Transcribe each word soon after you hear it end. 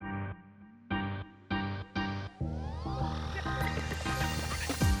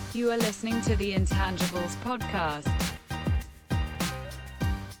You are listening to the Intangibles podcast.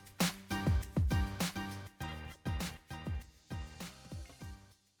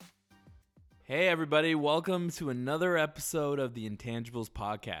 Hey everybody, welcome to another episode of the Intangibles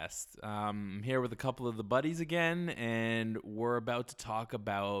podcast. I'm here with a couple of the buddies again, and we're about to talk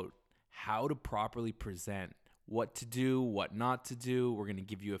about how to properly present, what to do, what not to do. We're going to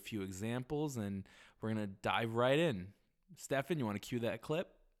give you a few examples, and we're going to dive right in. Stefan, you want to cue that clip?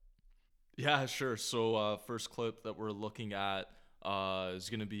 Yeah, sure. So first clip that we're looking at is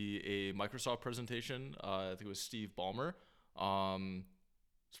going to be a Microsoft presentation. I think it was Steve Ballmer.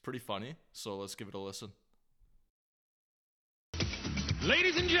 It's pretty funny, so let's give it a listen.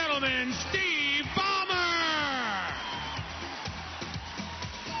 Ladies and gentlemen, Steve Ballmer!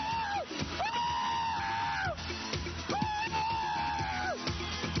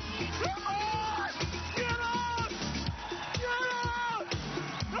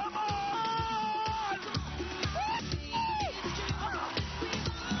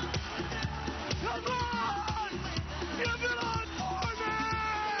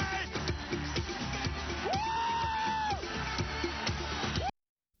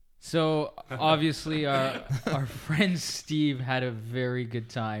 So obviously our friend Steve had a very good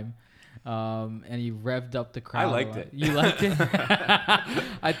time, and he revved up the crowd. I liked it. You liked it?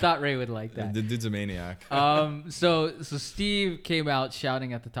 I thought Ray would like that. The dude's a maniac. So Steve came out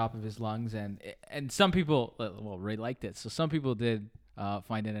shouting at the top of his lungs, and some people, well, Ray liked it. So some people did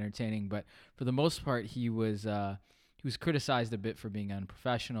find it entertaining, but for the most part, he was criticized a bit for being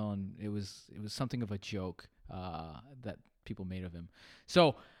unprofessional, and it was something of a joke that people made of him.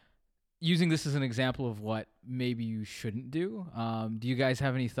 So, using this as an example of what maybe you shouldn't do, do you guys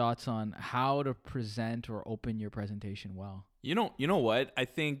have any thoughts on how to present or open your presentation well? You know what? I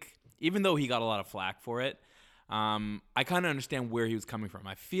think even though he got a lot of flack for it, I kind of understand where he was coming from.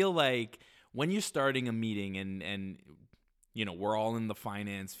 I feel like when you're starting a meeting and you know, we're all in the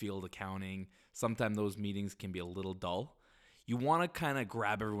finance field, accounting, sometimes those meetings can be a little dull. You want to kind of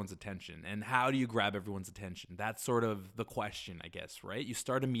grab everyone's attention. And how do you grab everyone's attention? That's sort of the question, I guess, right? You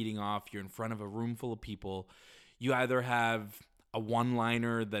start a meeting off, you're in front of a room full of people. You either have a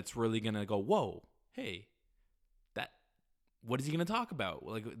one-liner that's really going to go, whoa, hey, what is he going to talk about?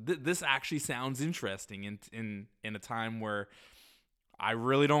 Like, this actually sounds interesting in a time where I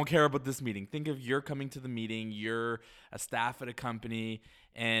really don't care about this meeting. Think of you're coming to the meeting, you're a staff at a company,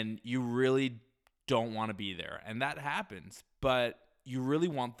 and you really don't want to be there. And that happens. But you really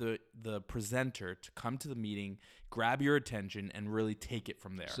want the presenter to come to the meeting, grab your attention, and really take it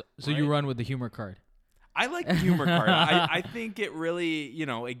from there. So right? you run with the humor card. I like the humor card. I think it really,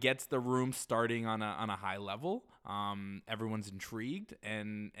 it gets the room starting on a high level. Everyone's intrigued,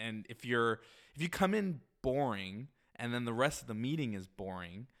 and if you come in boring, and then the rest of the meeting is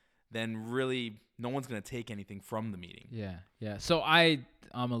boring, then really no one's going to take anything from the meeting. Yeah. So I'm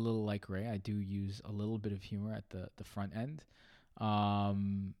a little like Ray. I do use a little bit of humor at the front end.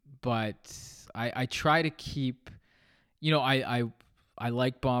 But I try to keep, I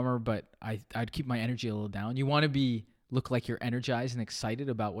like Ballmer, but I'd keep my energy a little down. You want to look like you're energized and excited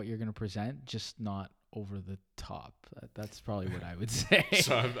about what you're going to present, just not over the top. That's probably what I would say.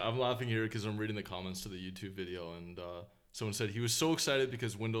 So I'm laughing here because I'm reading the comments to the YouTube video, and someone said he was so excited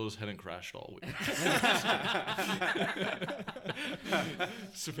because Windows hadn't crashed all week.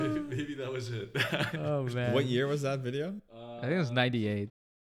 So maybe that was it. Oh, man. What year was that video? I think it was 98.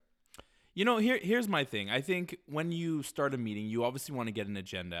 Here's my thing. I think when you start a meeting, you obviously want to get an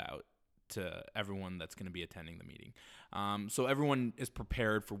agenda out to everyone that's going to be attending the meeting. So everyone is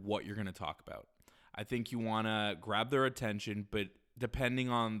prepared for what you're going to talk about. I think you want to grab their attention, but depending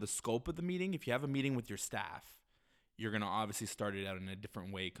on the scope of the meeting, if you have a meeting with your staff, you're going to obviously start it out in a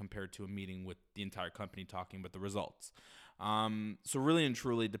different way compared to a meeting with the entire company talking about the results. So really and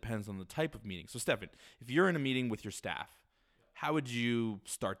truly it depends on the type of meeting. So Stefan, if you're in a meeting with your staff, how would you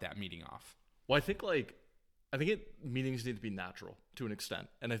start that meeting off? Well, I think meetings need to be natural to an extent,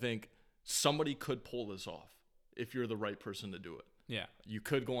 and I think somebody could pull this off if you're the right person to do it. Yeah. You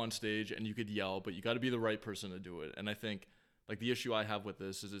could go on stage and you could yell, but you got to be the right person to do it. And I think like the issue I have with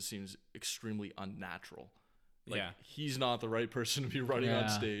this is it seems extremely unnatural. Like he's not the right person to be running on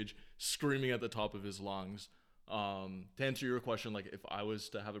stage screaming at the top of his lungs. To answer your question, like if I was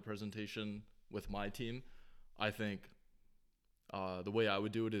to have a presentation with my team, I think the way I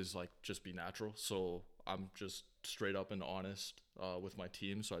would do it is like just be natural. So I'm just straight up and honest with my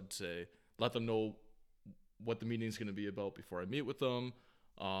team. So I'd say let them know what the meeting is going to be about before I meet with them,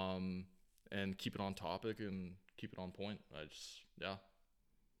 and keep it on topic and keep it on point.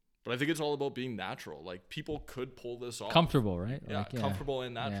 But I think it's all about being natural. Like, people could pull this off. Comfortable, right? Yeah, comfortable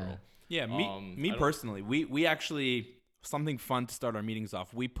and natural. Yeah, me personally, we actually, something fun to start our meetings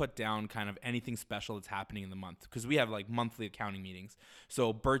off. We put down kind of anything special that's happening in the month, because we have like monthly accounting meetings.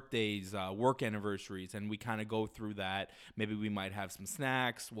 So birthdays, work anniversaries, and we kind of go through that. Maybe we might have some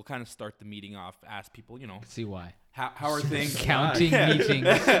snacks. We'll kind of start the meeting off, ask people, See why. How are things? Counting meetings.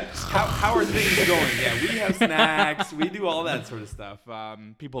 How are things going? Yeah, we have snacks. We do all that sort of stuff.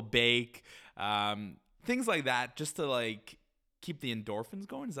 People bake, things like that, just to like keep the endorphins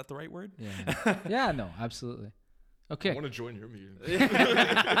going. Is that the right word? Yeah. Yeah. No. Absolutely. Okay. I want to join your meeting.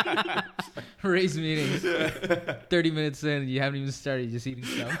 Raise meetings. 30 minutes in, you haven't even started. You're just eating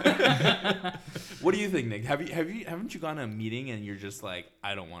stuff. What do you think, Nick? Haven't you gone to a meeting and you're just like,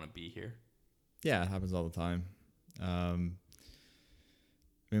 I don't want to be here? Yeah, it happens all the time.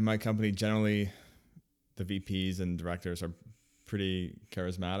 In my company, generally, the VPs and directors are pretty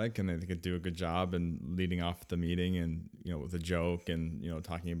charismatic, and they could do a good job in leading off the meeting, and with a joke, and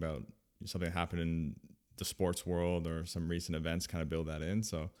talking about something that happened in the sports world or some recent events, kind of build that in.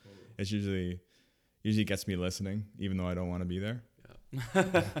 So it's usually gets me listening, even though I don't want to be there.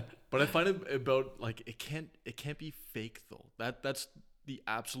 Yeah. But I find it about like it can't be fake though. That's the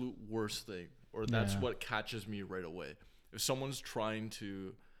absolute worst thing, or that's what catches me right away. If someone's trying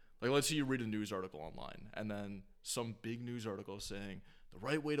to, like, let's say you read a news article online, and then some big news article saying the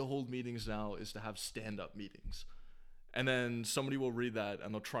right way to hold meetings now is to have stand-up meetings, and then somebody will read that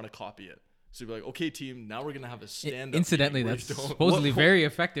and they'll try to copy it. So you'll be like, okay, team, now we're going to have a stand-up Incidentally, meeting. that's supposedly very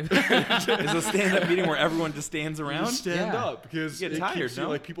effective. Is a stand-up meeting where everyone just stands around? You stand up because you get tired, no?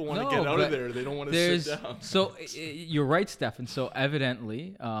 Like, people want to get out of there. They don't want to sit down. So you're right, Stefan. So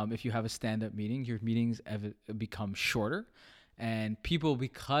evidently, if you have a stand-up meeting, your meetings become shorter. And people,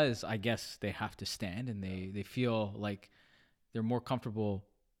 because I guess they have to stand and they feel like they're more comfortable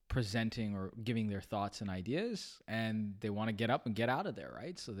presenting or giving their thoughts and ideas, and they want to get up and get out of there,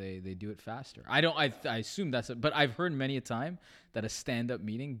 right? So they do it faster. I assume that's it, but I've heard many a time that a stand-up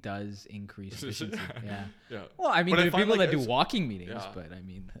meeting does increase efficiency. Yeah. Well, I mean, there are people that do walking meetings, yeah. but I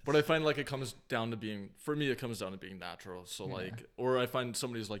mean, but I find like it comes down to being natural. So like, or I find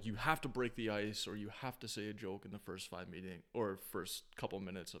somebody's like, you have to break the ice, or you have to say a joke in the first 5 meeting or first couple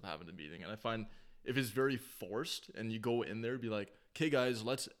minutes of having the meeting. And I find if it's very forced and you go in there, be like, okay, guys,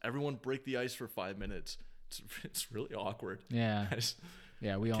 let's everyone break the ice for 5 minutes. It's really awkward. Yeah.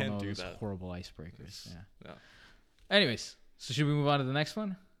 We all know those horrible icebreakers. Yeah. Anyways, so should we move on to the next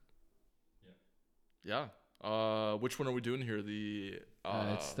one? Yeah. Which one are we doing here? The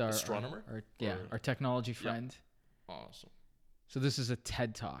it's our astronomer? Our technology friend. Yeah. Awesome. So this is a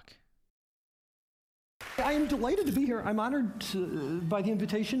TED Talk. I am delighted to be here. I'm honored by the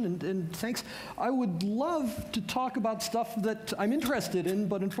invitation, and thanks. I would love to talk about stuff that I'm interested in,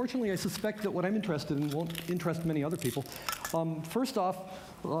 but unfortunately I suspect that what I'm interested in won't interest many other people. First off,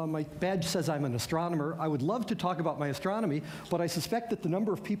 my badge says I'm an astronomer. I would love to talk about my astronomy, but I suspect that the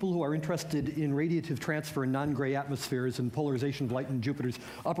number of people who are interested in radiative transfer in non-gray atmospheres and polarization of light in Jupiter's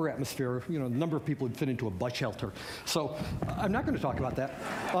upper atmosphere, the number of people would fit into a bus shelter. So I'm not going to talk about that.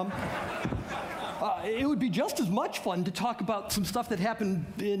 It would be just as much fun to talk about some stuff that happened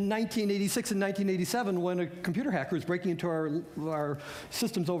in 1986 and 1987 when a computer hacker was breaking into our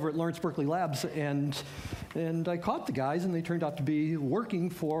systems over at Lawrence Berkeley Labs, and I caught the guys, and they turned out to be working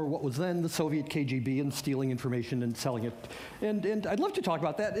for what was then the Soviet KGB and stealing information and selling it. And I'd love to talk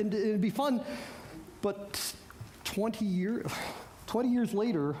about that, and it'd be fun, but 20 years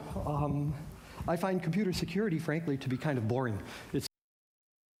later, I find computer security, frankly, to be kind of boring.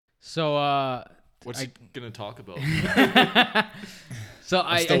 What's he gonna talk about? So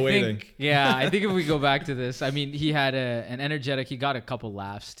I waiting. think, I think if we go back to this, I mean, he had an energetic. He got a couple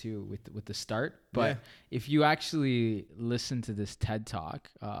laughs too with the start. But if you actually listen to this TED Talk,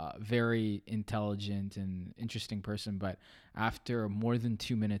 very intelligent and interesting person. But after more than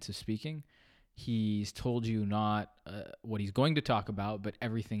 2 minutes of speaking, he's told you not what he's going to talk about, but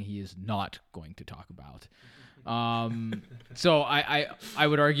everything he is not going to talk about. So I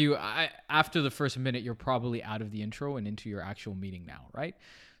would argue after the first minute, you're probably out of the intro and into your actual meeting now, right?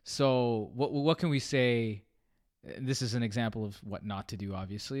 So what can we say? This is an example of what not to do,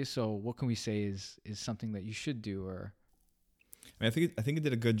 obviously. So what can we say is something that you should do? Or I think he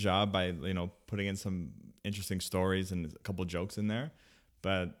did a good job by putting in some interesting stories and a couple jokes in there,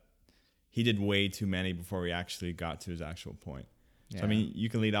 but he did way too many before we actually got to his actual point. So, I mean, you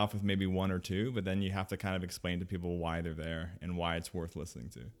can lead off with maybe one or two, but then you have to kind of explain to people why they're there and why it's worth listening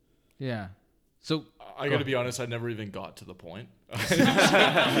to. Yeah. So I got to be honest, I never even got to the point. I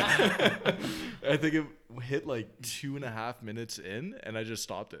think it hit like 2.5 minutes in, and I just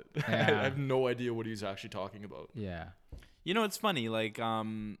stopped it. Yeah. I have no idea what he's actually talking about. Yeah. You know, it's funny. Like,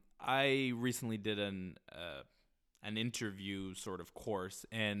 I recently did an interview sort of course,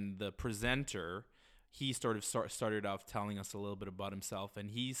 and the presenter, he sort of started off telling us a little bit about himself,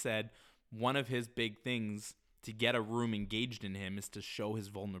 and he said one of his big things to get a room engaged in him is to show his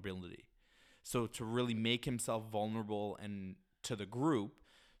vulnerability. So to really make himself vulnerable and to the group,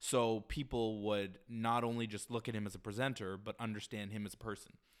 so people would not only just look at him as a presenter, but understand him as a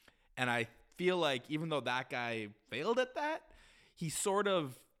person. And I feel like even though that guy failed at that, he sort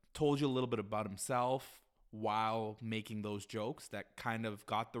of told you a little bit about himself while making those jokes that kind of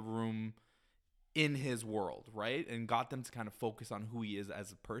got the room in his world, right? And got them to kind of focus on who he is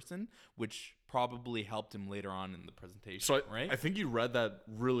as a person, which probably helped him later on in the presentation, So right? I think you read that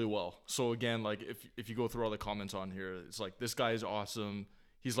really well. So again, like if you go through all the comments on here, it's like, this guy is awesome.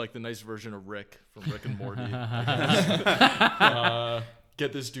 He's like the nice version of Rick from Rick and Morty.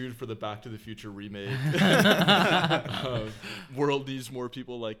 Get this dude for the Back to the Future remake. World needs more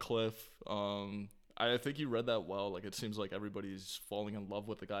people like Cliff. I think you read that well. Like, it seems like everybody's falling in love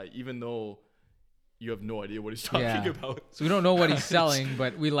with the guy, even though you have no idea what he's talking about. So we don't know what he's selling,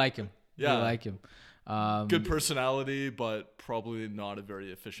 but we like him. Yeah. We like him. Good personality, but probably not a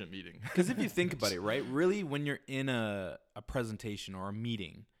very efficient meeting. Because if you think about it, right, really when you're in a presentation or a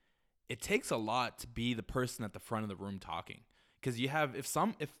meeting, it takes a lot to be the person at the front of the room talking. Because you have, if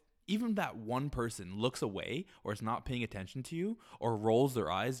even that one person looks away or is not paying attention to you or rolls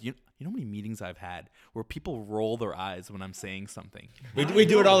their eyes, you know how many meetings I've had where people roll their eyes when I'm saying something. We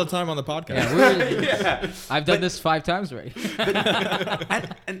do it all the time on the podcast. Yeah, I've done this 5 times already.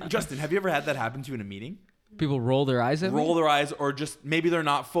 And Justin, have you ever had that happen to you in a meeting? People roll their eyes at me? Roll their eyes, or just maybe they're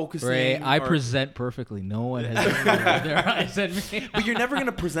not focusing. Ray, I or- present perfectly. No one has ever rolled their eyes at me. But you're never going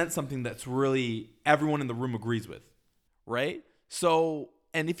to present something that's really everyone in the room agrees with, right? So,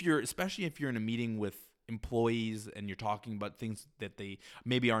 and especially if you're in a meeting with employees and you're talking about things that they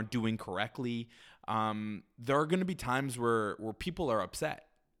maybe aren't doing correctly, there are going to be times where people are upset.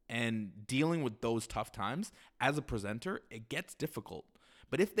 And dealing with those tough times as a presenter, it gets difficult.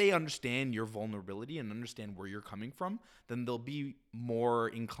 But if they understand your vulnerability and understand where you're coming from, then they'll be more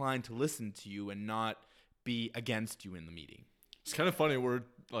inclined to listen to you and not be against you in the meeting. It's kind of funny. We're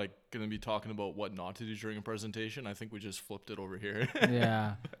like going to be talking about what not to do during a presentation. I think we just flipped it over here.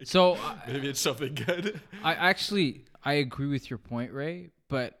 Yeah. So maybe it's something good. I agree with your point, Ray.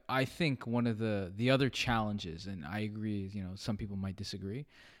 But I think one of the other challenges, and I agree, some people might disagree,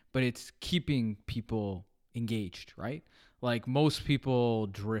 but it's keeping people engaged, right? Like, most people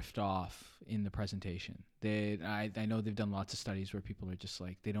drift off in the presentation. I know they've done lots of studies where people are just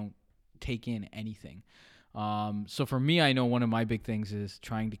like, they don't take in anything. So for me, I know one of my big things is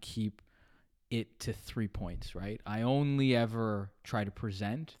trying to keep it to 3 points, right? I only ever try to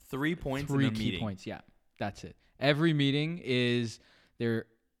present 3 points in 3 a key meeting. points. Yeah, that's it. Every meeting is there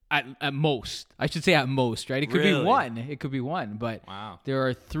at most. I should say at most, right? It could be Really? one. It could be one, but Wow. there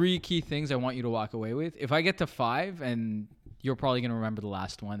are 3 key things I want you to walk away with. If I get to 5, and you're probably going to remember the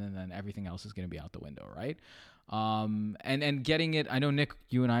last one, and then everything else is going to be out the window, right? And getting it. I know, Nick,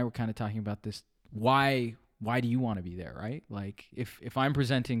 you and I were kind of talking about this. Why do you want to be there, right? Like, if I'm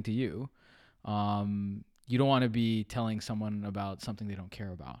presenting to you, you don't want to be telling someone about something they don't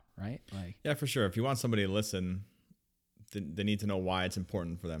care about, right? Like, Yeah, for sure. If you want somebody to listen, they need to know why it's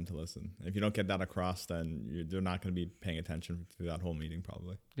important for them to listen. If you don't get that across, then they're not going to be paying attention through that whole meeting,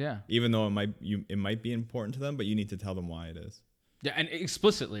 probably. yeah. Even though it might be important to them, but you need to tell them why it is. Yeah, and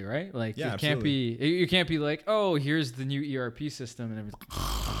explicitly, right? Like, Yeah, you can't be like, oh, here's the new ERP system and everything.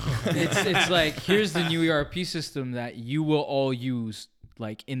 it's like, here's the new ERP system that you will all use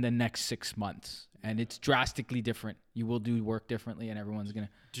like in the next 6 months, and it's drastically different. You will do work differently, and everyone's gonna.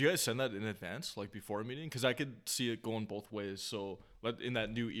 Do you guys send that in advance, like before a meeting? Because I could see it going both ways. So in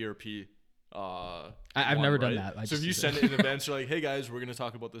that new ERP, I've never done that. So if you send it in advance, you're like, hey guys, we're gonna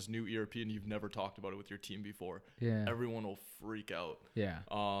talk about this new ERP, and you've never talked about it with your team before. Yeah. Everyone will freak out. Yeah.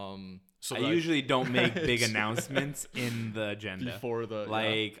 So I that- usually don't make big announcements in the agenda. Before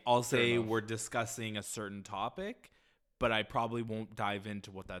the I'll say enough. we're discussing a certain topic, but I probably won't dive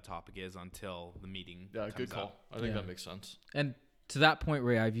into what that topic is until the meeting. Yeah, comes good call. up. I think Yeah. that makes sense. And to that point,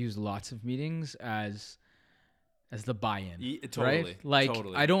 Ray, I've used lots of meetings as the buy-in, Totally. right? Like,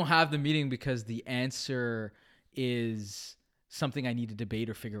 totally. I don't have the meeting because the answer is something I need to debate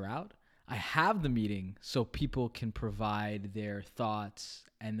or figure out. I have the meeting so people can provide their thoughts,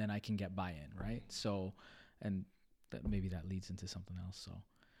 and then I can get buy-in, right? So, and maybe that leads into something else. So,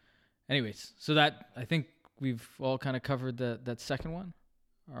 anyways, so that I think we've all kind of covered that second one.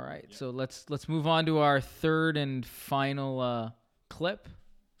 All right, so let's move on to our third and final clip.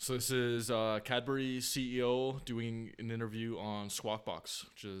 So this is Cadbury CEO doing an interview on Squawk Box,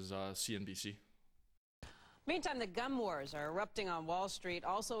 which is CNBC. Meantime, the gum wars are erupting on Wall Street,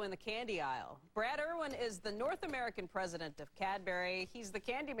 also in the candy aisle. Brad Irwin is the North American president of Cadbury. He's the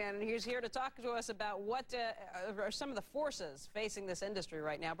candy man, and he's here to talk to us about what are some of the forces facing this industry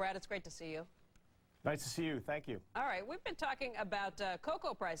right now. Brad, it's great to see you. Nice to see you. Thank you. All right, we've been talking about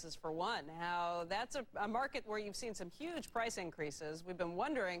cocoa prices for one, how that's a market where you've seen some huge price increases. We've been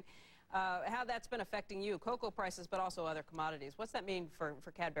wondering how that's been affecting you, cocoa prices, but also other commodities. What's that mean for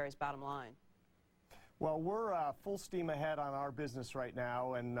Cadbury's bottom line? Well, we're full steam ahead on our business right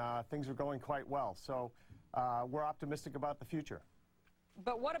now, and things are going quite well. So we're optimistic about the future.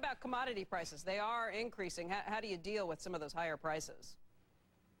 But what about commodity prices? They are increasing. How do you deal with some of those higher prices?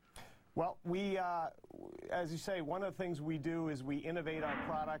 Well, we, as you say, one of the things we do is we innovate our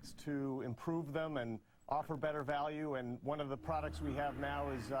products to improve them and offer better value. And one of the products we have now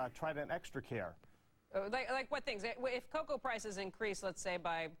is Trident Extra Care. Like what things? If cocoa prices increase, let's say,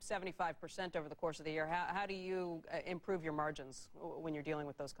 by 75% over the course of the year, how do you improve your margins when you're dealing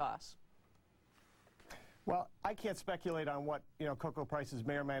with those costs? Well, I can't speculate on what cocoa prices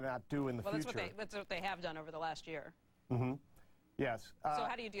may or may not do in the future. Well, that's what they have done over the last year. Mm-hmm. Yes. So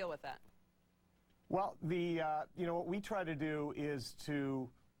how do you deal with that? Well, what we try to do is to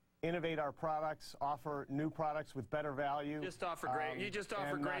innovate our products, offer new products with better value. Just offer great. You just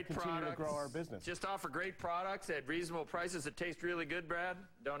offer great continue products. To grow our business. Just offer great products at reasonable prices that taste really good, Brad.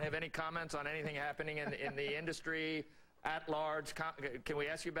 Don't have any comments on anything happening in the industry at large. Can we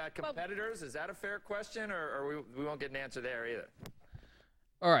ask you about competitors? Is that a fair question, or we won't get an answer there either?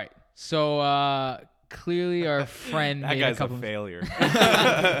 All right. So clearly our friend that made guy's a couple a failure.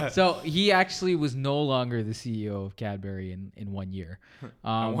 So he actually was no longer the CEO of Cadbury in 1 year.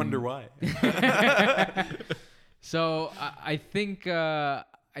 I wonder why. So I think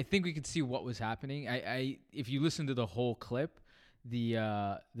we could see what was happening. If you listen to the whole clip,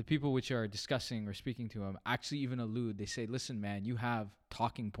 the people which are discussing or speaking to him actually even allude. They say, "Listen, man, you have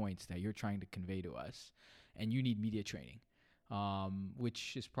talking points that you're trying to convey to us, and you need media training."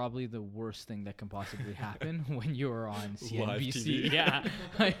 Which is probably the worst thing that can possibly happen when you're on CNBC. Yeah,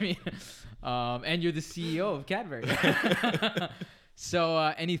 I mean, and you're the CEO of Cadbury. So,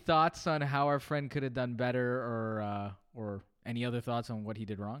 any thoughts on how our friend could have done better, or any other thoughts on what he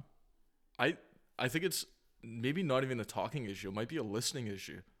did wrong? I think it's maybe not even a talking issue. It might be a listening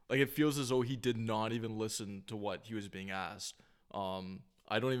issue. Like, it feels as though he did not even listen to what he was being asked.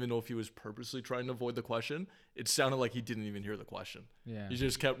 I don't even know if he was purposely trying to avoid the question. It sounded like he didn't even hear the question. Yeah. He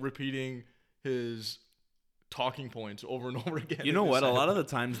just kept repeating his talking points over and over again. You know what? A lot of the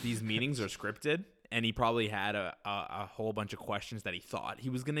times these meetings are scripted, and he probably had a whole bunch of questions that he thought he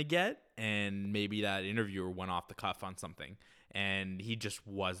was going to get, and maybe that interviewer went off the cuff on something, and he just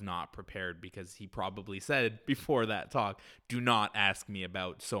was not prepared because he probably said before that talk, "Do not ask me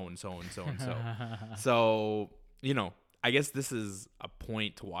about so-and-so and so-and-so." So, I guess this is a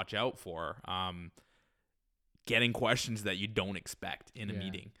point to watch out for, getting questions that you don't expect in a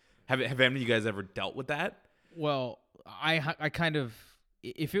meeting. Have any of you guys ever dealt with that? Well, I kind of,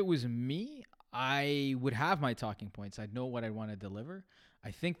 if it was me, I would have my talking points. I'd know what I want to deliver.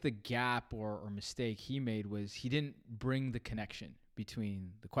 I think the gap or mistake he made was he didn't bring the connection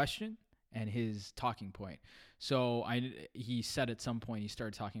between the question and his talking point. So he said at some point he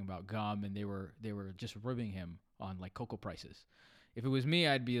started talking about gum, and they were just ribbing him on like cocoa prices. If it was me,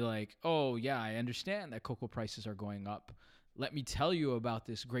 I'd be like, "Oh yeah, I understand that cocoa prices are going up. Let me tell you about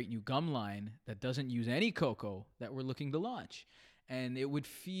this great new gum line that doesn't use any cocoa that we're looking to launch." And it would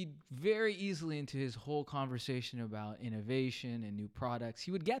feed very easily into his whole conversation about innovation and new products.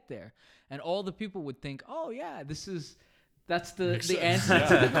 He would get there, and all the people would think, "Oh yeah, that's the answer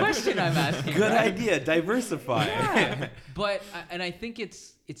to the question I'm asking." Good right? idea. Diversify. Yeah. But I think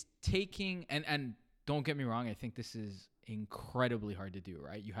it's taking, and don't get me wrong, I think this is incredibly hard to do,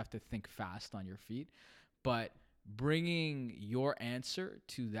 right? You have to think fast on your feet, but bringing your answer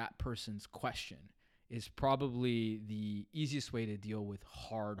to that person's question is probably the easiest way to deal with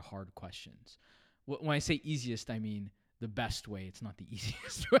hard questions. When I say easiest, I mean the best way. It's not the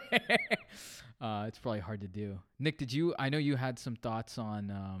easiest way. It's probably hard to do. Nick, I know you had some thoughts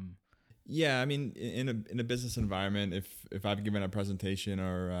on... Yeah, I mean, in a business environment, if I've given a presentation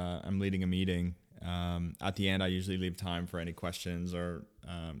or I'm leading a meeting, at the end I usually leave time for any questions, or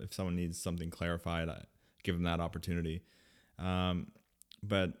if someone needs something clarified, I give them that opportunity.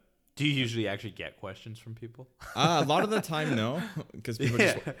 But Do you usually actually get questions from people? A lot of the time, no, because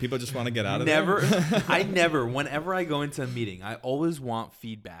people just want to get out of Never. there. Whenever I go into a meeting, I always want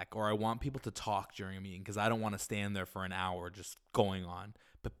feedback, or I want people to talk during a meeting because I don't want to stand there for an hour just going on.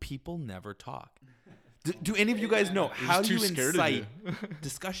 But people never talk. Do any of you guys know how do you incite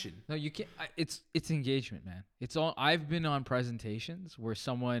discussion? No, you can't. It's engagement, man. It's all. I've been on presentations where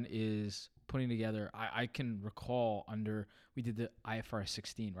someone is putting together. I can recall we did the IFRS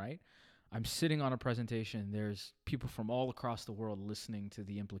 16, right? I'm sitting on a presentation. There's people from all across the world listening to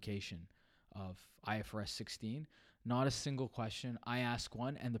the implication of IFRS 16. Not a single question. I ask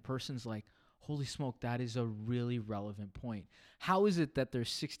one, and the person's like, holy smoke, that is a really relevant point. How is it that there's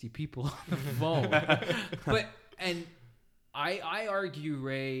 60 people on the phone? And I argue,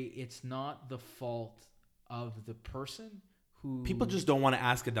 Ray, it's not the fault of the person who... People just don't want to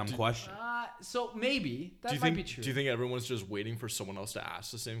ask a dumb question. So maybe that might be true. Do you think everyone's just waiting for someone else to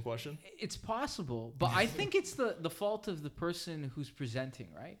ask the same question? It's possible, but I think it's the fault of the person who's presenting,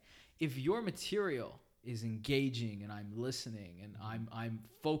 right? If your material is engaging and I'm listening and I'm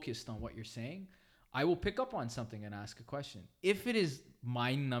focused on what you're saying, I will pick up on something and ask a question. If it is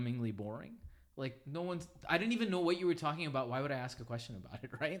mind-numbingly boring, like I didn't even know what you were talking about. Why would I ask a question about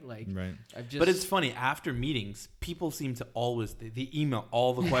it, right? Like, right. But it's funny, after meetings, people seem to always, they email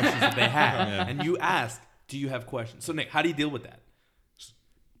all the questions that they have. Yeah. And you ask, do you have questions? So Nick, how do you deal with that?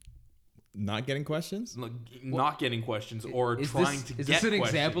 Not getting questions? Not getting questions or trying to get questions. Is this an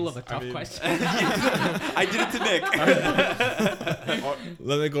example of a tough question? I did it to Nick.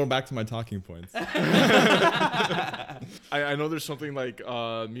 Let me go back to my talking points. I know there's something like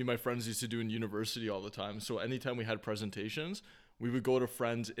me and my friends used to do in university all the time. So anytime we had presentations, we would go to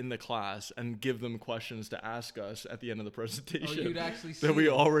friends in the class and give them questions to ask us at the end of the presentation. Oh, you'd actually see that we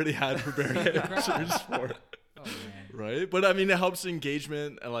them. Already had prepared answers for. Oh, man. Right? But I mean, it helps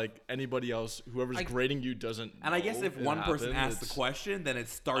engagement, and like anybody else, whoever's grading you doesn't. And I guess if one person asks the question, then it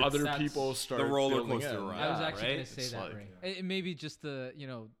starts. Other people start the roller coaster ride. I was actually going to say It's that, like, Ray. It may be just the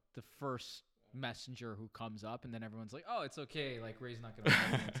first messenger who comes up, and then everyone's like, "Oh, it's okay. Like Ray's not going to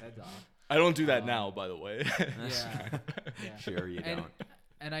blow anyone's heads off." I don't do that now, by the way. Yeah. Sure, you don't.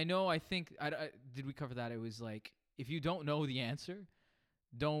 And I know. I think. Did we cover that? It was like, if you don't know the answer,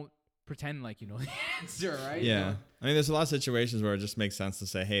 don't pretend like you know the answer, right? Yeah. I mean, there's a lot of situations where it just makes sense to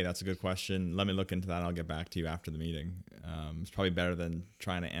say, hey, that's a good question. Let me look into that and I'll get back to you after the meeting. It's probably better than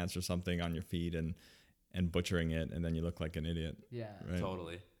trying to answer something on your feed and butchering it, and then you look like an idiot. Yeah. Right?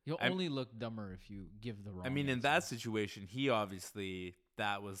 Totally. You'll only look dumber if you give the wrong I mean, answer. in that situation, he obviously,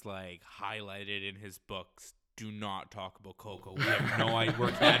 that was like highlighted in his books. Do not talk about cocoa. We have no idea.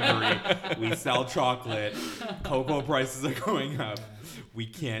 We're Cadbury. We sell chocolate. Cocoa prices are going up. We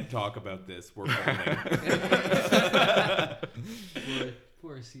can't talk about this. We're folding.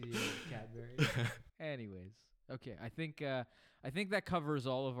 poor CEO of Cadbury. Anyways, okay. I think that covers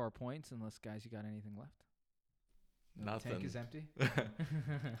all of our points. Unless, guys, you got anything left? Nothing. Tank is empty.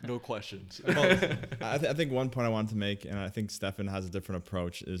 No questions. Well, I think one point I wanted to make, and I think Stefan has a different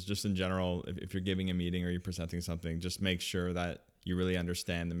approach, is just in general, if you're giving a meeting or you're presenting something, just make sure that you really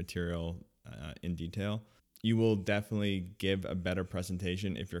understand the material in detail. You will definitely give a better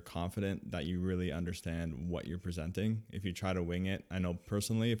presentation if you're confident that you really understand what you're presenting. If you try to wing it, I know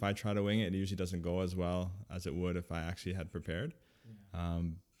personally, if I try to wing it, it usually doesn't go as well as it would if I actually had prepared. Yeah.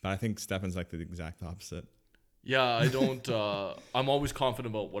 But I think Stefan's like the exact opposite. Yeah, I don't. I'm always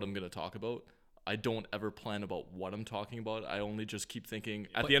confident about what I'm going to talk about. I don't ever plan about what I'm talking about. I only just keep thinking,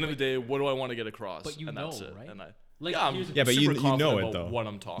 at the end of the day, what do I want to get across? But you and know, that's it. right? And but you know it, about though. what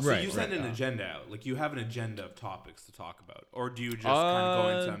I'm talking So about. you send an agenda out. Like, you have an agenda of topics to talk about. Or do you just kind of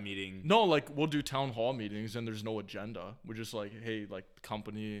go into a meeting? No, like, we'll do town hall meetings, and there's no agenda. We're just like, hey, like,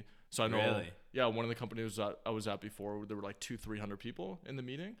 company. So I know, Really? Yeah, one of the companies I was at before, there were like 200-300 people in the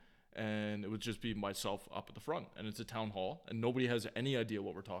meeting. And it would just be myself up at the front, and it's a town hall, and nobody has any idea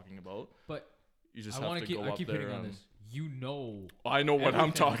what we're talking about. But you just I have to go up keep there. hitting on this. You know. I know what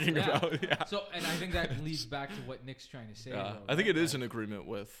I'm talking about. Yeah. So, and I think that leads back to what Nick's trying to say. Yeah. Though, I think it is in agreement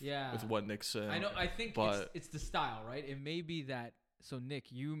with what Nick's saying. I know. I think it's the style, right? It may be that. So, Nick,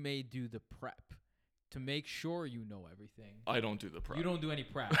 you may do the prep to make sure you know everything. I don't do the prep. You don't do any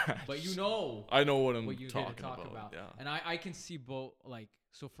prep, but you know. I know what I'm you're talking to talk about. Yeah. And I can see both. Like,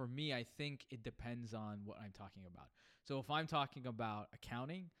 so for me, I think it depends on what I'm talking about. So if I'm talking about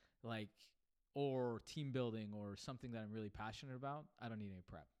accounting, like, or team building or something that I'm really passionate about, I don't need any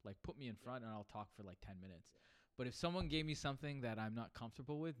prep. Like, put me in front and I'll talk for like 10 minutes. But if someone gave me something that I'm not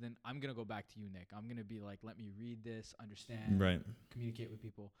comfortable with, then I'm going to go back to you, Nick. I'm going to be like, let me read this, understand, right, communicate with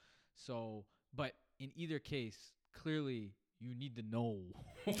people. So, but in either case, clearly you need to know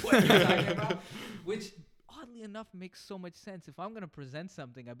what you're talking about, which oddly enough makes so much sense. If I'm gonna present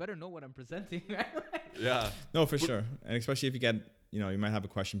something, I better know what I'm presenting. Right? Yeah. No, for sure. And especially if you get, you might have a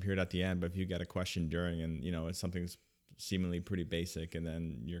question period at the end, but if you get a question during and, it's something seemingly pretty basic and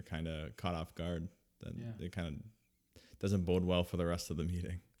then you're kind of caught off guard, then it kind of doesn't bode well for the rest of the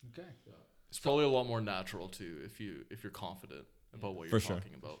meeting. Okay. It's probably a lot more natural too if you're confident about what you're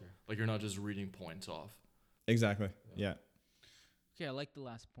talking about. Sure. Like you're not just reading points off. Exactly. Yeah. Okay, I like the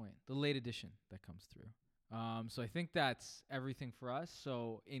last point, the late addition that comes through. So I think that's everything for us.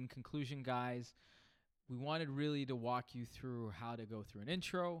 So in conclusion, guys, we wanted really to walk you through how to go through an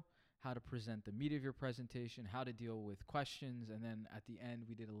intro, how to present the meat of your presentation, how to deal with questions, and then at the end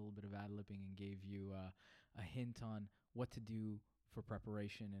we did a little bit of ad-libbing and gave you a hint on what to do for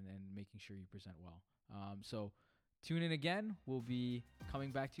preparation and making sure you present well. So tune in again. We'll be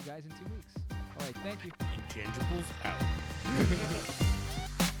coming back to you guys in 2 weeks. All right, thank you. Intangibles out.